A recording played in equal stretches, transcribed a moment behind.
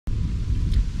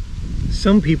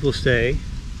Some people say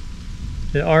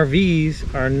that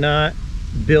RVs are not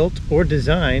built or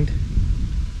designed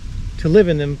to live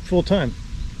in them full time.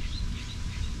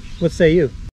 What say you?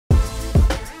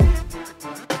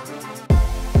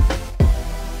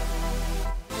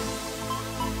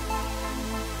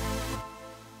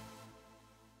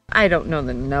 I don't know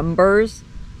the numbers,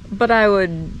 but I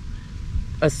would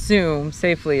assume,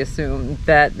 safely assume,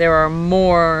 that there are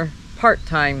more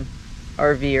part-time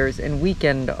RVers and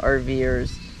weekend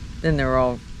RVers than there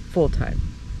are full-time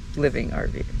living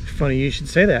RVers. Funny you should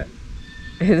say that.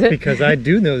 Is it? Because I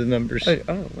do know the numbers. Oh,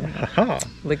 wow. Aha.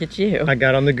 Look at you. I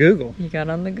got on the Google. You got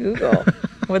on the Google.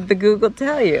 What'd the Google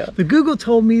tell you? The Google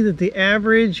told me that the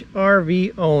average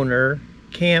RV owner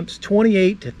camps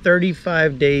 28 to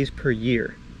 35 days per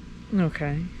year.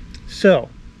 Okay. So,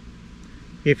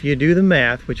 if you do the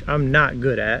math, which I'm not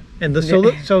good at, and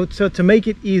so to make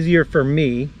it easier for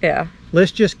me, yeah,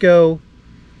 let's just go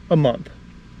a month.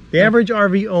 The average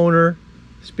RV owner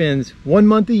spends 1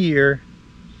 month a year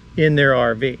in their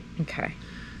RV. Okay.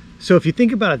 So if you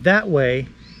think about it that way,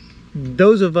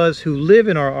 those of us who live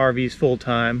in our RVs full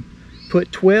time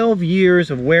put 12 years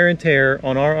of wear and tear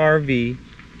on our RV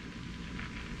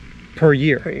per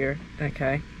year. Per year.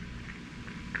 Okay.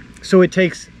 So it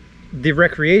takes the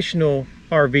recreational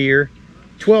RVer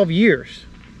 12 years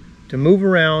to move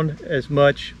around as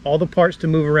much, all the parts to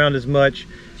move around as much,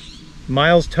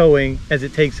 miles towing as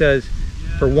it takes us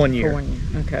for 1 year. For 1 year.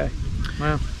 Okay.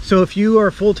 Wow. So if you are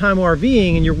full-time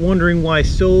RVing and you're wondering why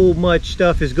so much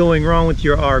stuff is going wrong with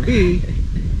your RV,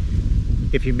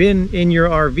 if you've been in your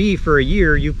RV for a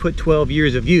year, you put 12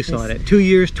 years of use on it. 2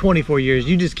 years, 24 years.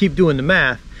 You just keep doing the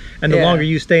math. And the longer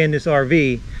you stay in this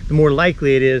RV, the more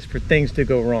likely it is for things to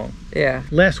go wrong. Yeah.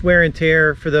 Less wear and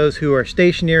tear for those who are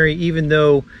stationary, even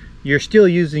though you're still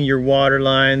using your water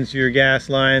lines, your gas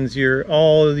lines,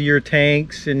 all your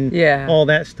tanks and all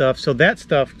that stuff. So that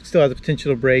stuff still has the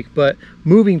potential to break, but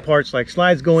moving parts like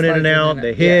slides going in and out,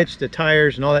 the hitch, the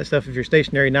tires and all that stuff, if you're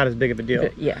stationary, not as big of a deal.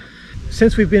 Yeah.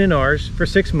 Since we've been in ours for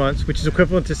 6 months, which is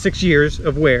equivalent to 6 years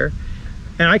of wear,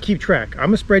 and I keep track.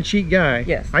 I'm a spreadsheet guy.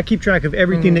 Yes. I keep track of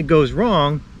everything that goes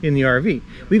wrong in the RV.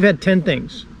 We've had 10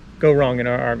 things go wrong in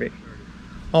our RV.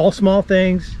 All small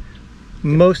things.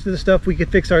 Most of the stuff we could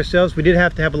fix ourselves. We did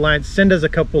have to have Alliance send us a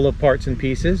couple of parts and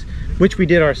pieces, which we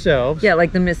did ourselves. Yeah,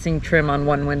 like the missing trim on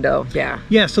one window. Yeah.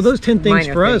 Yeah, so those 10 things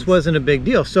for us wasn't a big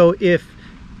deal. So if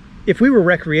we were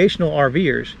recreational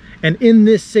RVers and in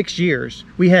this 6 years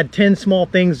we had 10 small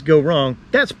things go wrong,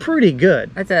 that's pretty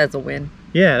good. I'd say that's a win.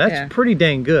 Yeah, that's pretty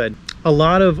dang good. A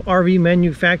lot of RV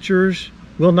manufacturers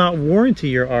will not warranty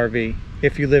your RV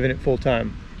if you live in it full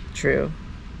time. True.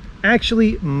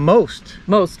 Actually, most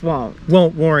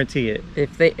won't warranty it.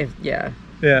 Yeah.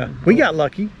 We got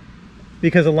lucky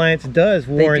because Alliance does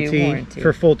warranty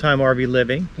for full-time RV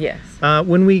living. Yes.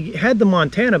 When we had the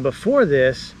Montana before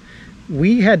this,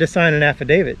 we had to sign an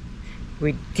affidavit.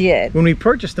 We did. When we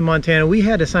purchased the Montana, we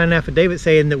had to sign an affidavit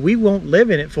saying that we won't live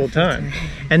in it full time,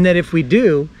 and that if we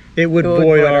do, it would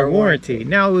void our warranty.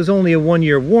 Now, it was only a 1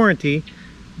 year warranty,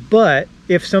 but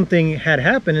if something had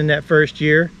happened in that first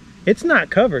year, it's not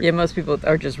covered. Yeah, most people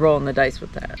are just rolling the dice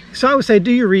with that. So I would say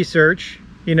do your research,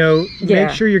 you know,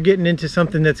 make sure you're getting into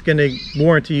something that's going to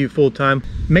warranty you full time.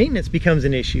 Maintenance becomes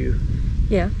an issue.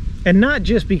 Yeah. And not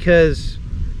just because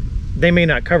they may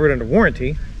not cover it under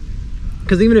warranty,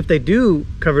 because even if they do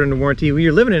cover it under warranty, when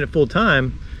you're living in it full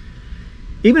time,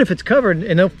 even if it's covered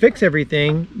and they'll fix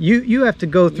everything, you have to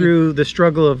go through the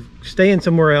struggle of staying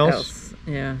somewhere else.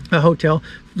 Yeah. A hotel.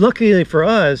 Luckily for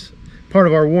us, part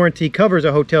of our warranty covers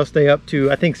a hotel stay up to,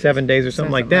 I think, 7 days or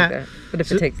something like that. But if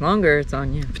it takes longer, it's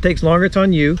on you. If it takes longer, it's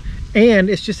on you. And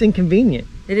it's just inconvenient.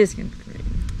 It is convenient.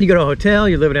 You go to a hotel,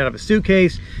 you're living out of a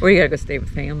suitcase. Or you gotta go stay with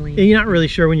family. And you're not really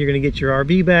sure when you're going to get your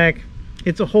RV back.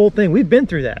 It's a whole thing. We've been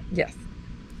through that. Yes.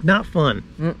 Not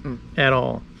fun at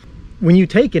all. When you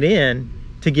take it in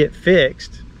to get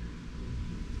fixed,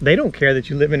 they don't care that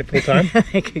you live in it full time.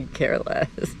 They could care less.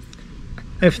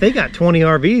 If they got 20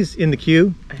 RVs in the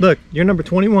queue, look, you're number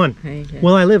 21.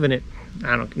 Well, I live in it.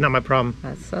 Not my problem.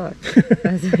 That sucks.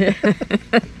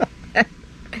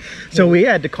 So we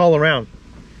had to call around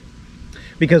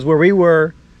because where we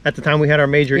were at the time we had our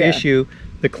major issue,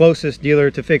 the closest dealer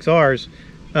to fix ours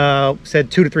said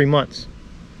 2 to 3 months.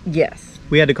 Yes.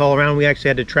 We had to call around. We actually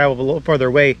had to travel a little farther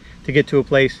away to get to a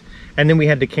place, and then we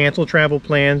had to cancel travel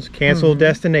plans, cancel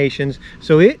destinations.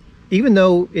 So even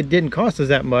though it didn't cost us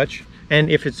that much, and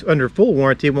if it's under full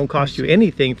warranty, it won't cost you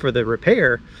anything for the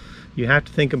repair, you have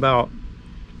to think about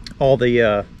all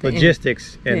the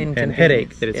logistics and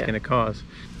headache that it's going to cause.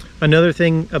 Another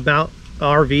thing about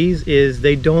RVs is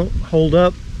they don't hold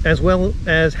up as well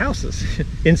as houses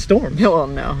in storms. Well,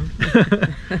 no.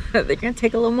 They're going to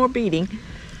take a little more beating.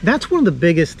 That's one of the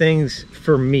biggest things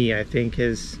for me, I think,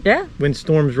 is when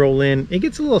storms roll in, it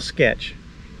gets a little sketch.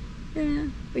 Yeah,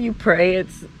 well, you pray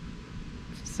it's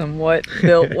somewhat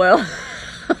built well.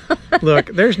 Look,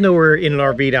 there's nowhere in an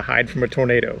RV to hide from a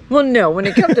tornado. Well, no, when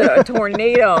it comes to a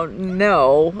tornado,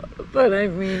 no. But I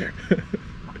mean,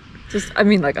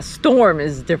 like a storm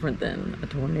is different than a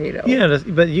tornado. Yeah,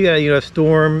 but you got,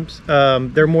 storms,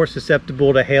 they're more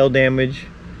susceptible to hail damage.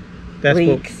 That's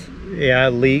leaks.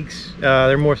 Leaks.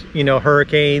 They're more,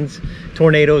 hurricanes.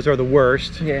 Tornadoes are the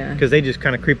worst. Yeah. Because they just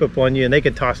kind of creep up on you and they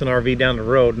can toss an RV down the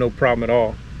road, no problem at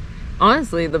all.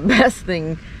 Honestly, the best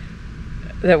thing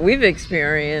that we've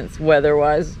experienced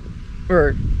weather-wise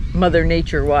or Mother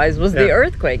Nature-wise was the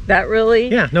earthquake. That really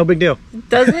no big deal.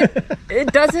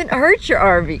 It doesn't hurt your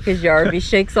RV because your RV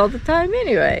shakes all the time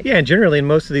anyway. Yeah, generally in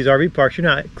most of these RV parks, you're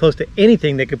not close to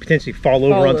anything that could potentially fall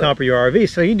over on top of your RV,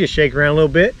 so you just shake around a little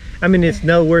bit. I mean, it's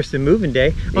no worse than moving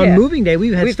day. On moving day,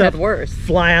 we've had worse.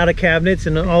 Fly out of cabinets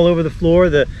and all over the floor.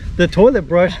 The toilet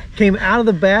brush came out of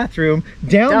the bathroom,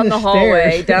 down the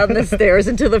hallway, stairs. down the stairs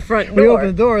into the front door. We opened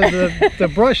the door,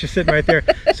 the brush is sitting right there.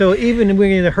 So even when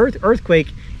we had the earthquake,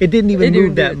 it didn't even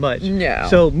move that much. No.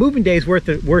 So moving day is worse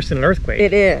than an earthquake.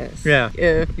 It is. Yeah.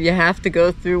 If you have to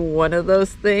go through one of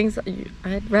those things,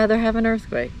 I'd rather have an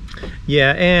earthquake.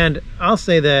 Yeah, and I'll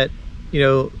say that,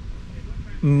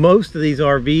 most of these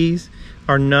RVs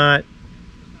are not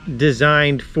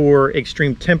designed for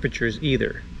extreme temperatures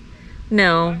either.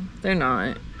 No, they're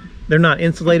not. They're not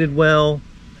insulated well.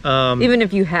 Even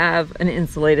if you have an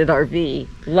insulated RV,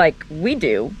 like we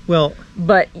do. Well,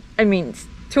 but I mean,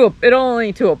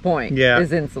 only to a point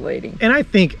is insulating. And I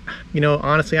think,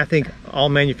 honestly, I think all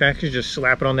manufacturers just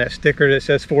slap it on that sticker that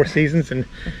says 4 seasons and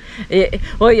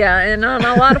and on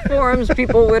a lot of forums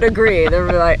people would agree.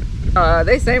 They're like,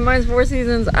 they say mine's 4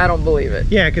 seasons. I don't believe it.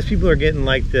 Yeah, because people are getting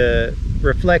like the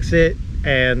Reflexit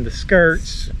and the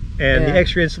skirts and the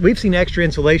extra. We've seen extra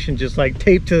insulation just like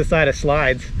taped to the side of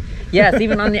slides. Yes,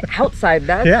 even on the outside.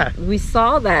 We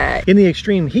saw that. In the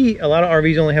extreme heat, a lot of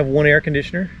RVs only have 1 air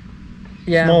conditioner.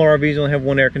 Yeah. Smaller RVs only have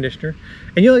 1 air conditioner.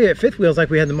 And you look at fifth wheels like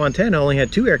we had in Montana, only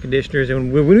had 2 air conditioners.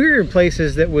 And when we were in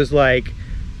places that was like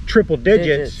triple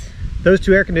digits, those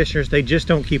 2 air conditioners, they just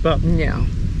don't keep up. No,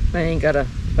 they ain't got a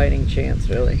fighting chance,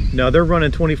 really. No, they're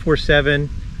running 24/7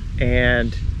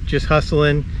 and just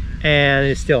hustling, and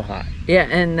it's still hot. Yeah,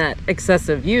 and that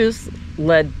excessive use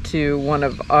led to one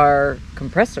of our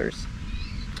compressors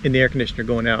in the air conditioner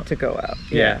going out. To go out.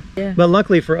 Yeah. But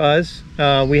luckily for us,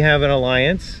 we have an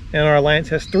Alliance, and our Alliance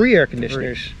has 3 air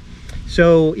conditioners.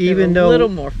 So even though a little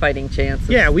more fighting chance.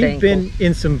 We've been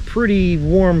in some pretty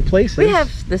warm places. We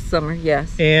have this summer,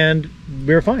 yes. And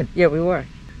we were fine. Yeah, we were.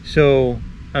 So,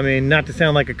 I mean, not to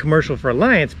sound like a commercial for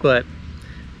Alliance, but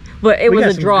it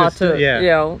was a draw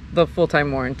to the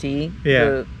full-time warranty.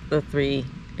 The 3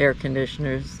 air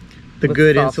conditioners. The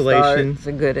good insulation. It's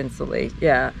a good insulation.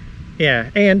 Yeah.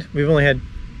 Yeah, and we've only had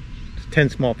 10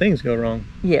 small things go wrong.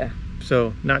 Yeah.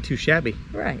 So not too shabby.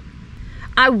 Right.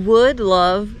 I would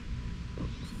love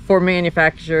for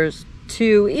manufacturers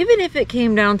to, even if it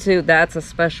came down to that's a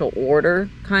special order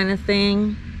kind of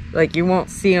thing, like you won't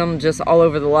see them just all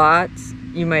over the lots.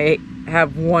 You may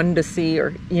have one to see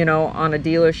or, on a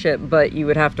dealership, but you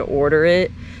would have to order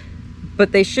it.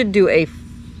 But they should do a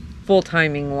full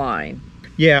timing line.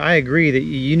 Yeah, I agree that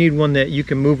you need one that you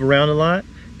can move around a lot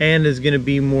and is going to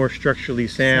be more structurally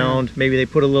sound. Maybe they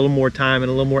put a little more time and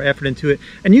a little more effort into it,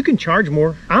 and you can charge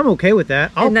more. I'm okay with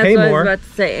that. I'll pay more. I was about to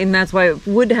say, and that's why it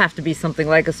would have to be something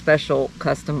like a special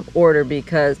custom order,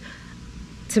 because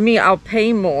to me, I'll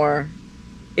pay more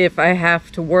if I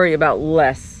have to worry about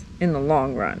less in the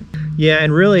long run. Yeah,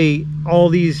 and really, all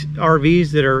these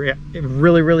RVs that are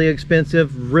really, really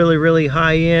expensive, really, really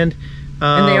high end,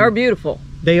 and they are beautiful.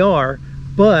 They are,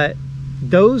 but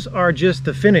those are just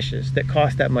the finishes that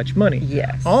cost that much money.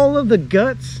 Yes. All of the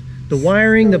guts, the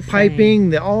wiring, the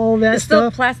piping, all that it's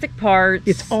stuff. Still plastic parts.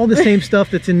 It's all the same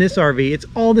stuff that's in this RV. It's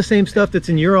all the same stuff that's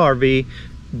in your RV.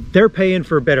 They're paying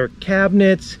for better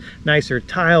cabinets, nicer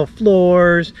tile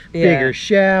floors, bigger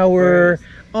shower,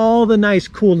 all the nice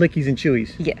cool lickies and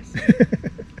chewies. Yes.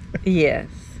 Yes.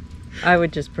 I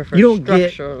would just prefer You don't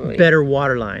get better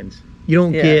water lines. You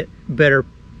don't get better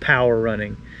power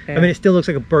running. I mean, it still looks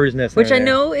like a bird's nest. Which I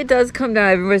know it does come down.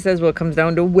 Everybody says, well, it comes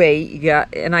down to weight.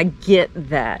 And I get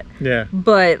that. Yeah.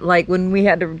 But like when we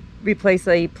had to replace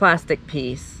a plastic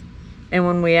piece, and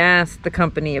when we asked the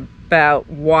company about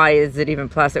why is it even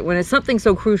plastic, when it's something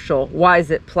so crucial, why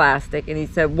is it plastic? And he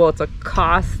said, well, it's a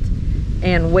cost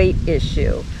and weight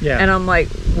issue. Yeah. And I'm like,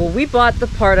 well, we bought the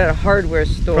part at a hardware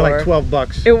store for like 12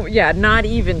 bucks. Yeah, not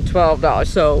even $12.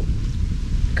 So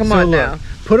come on now.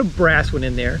 Put a brass one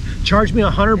in there. Charge me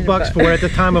 $100 for it at the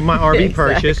time of my RV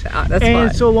purchase, That's and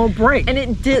fine. so it won't break. And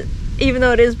it did, even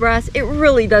though it is brass, it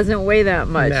really doesn't weigh that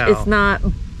much. No. It's not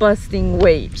busting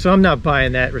weight. So I'm not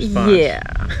buying that response. Yeah.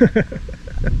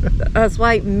 That's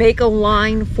why make a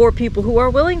line for people who are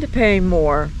willing to pay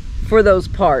more for those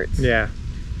parts. Yeah.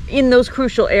 In those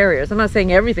crucial areas. I'm not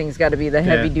saying everything's got to be the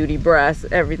heavy duty brass,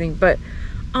 everything, but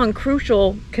on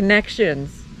crucial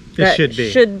connections that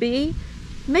should be,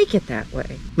 make it that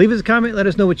way. Leave us a comment. Let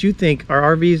us know what you think.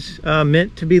 Are RVs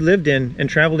meant to be lived in and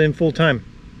traveled in full time?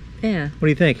 Yeah. What do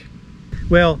you think?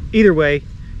 Well, either way,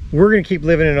 we're going to keep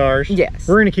living in ours. Yes.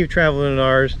 We're going to keep traveling in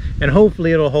ours, and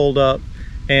hopefully it'll hold up,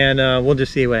 and we'll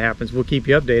just see what happens. We'll keep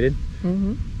you updated.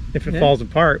 If it falls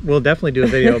apart, we'll definitely do a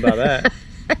video about that.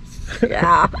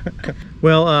 Yeah.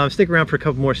 Well, stick around for a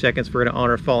couple more seconds. We're going to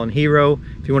honor a fallen hero.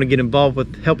 If you want to get involved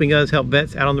with helping us help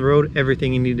vets out on the road,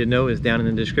 everything you need to know is down in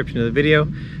the description of the video.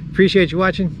 Appreciate you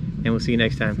watching, and we'll see you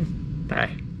next time.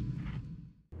 Bye.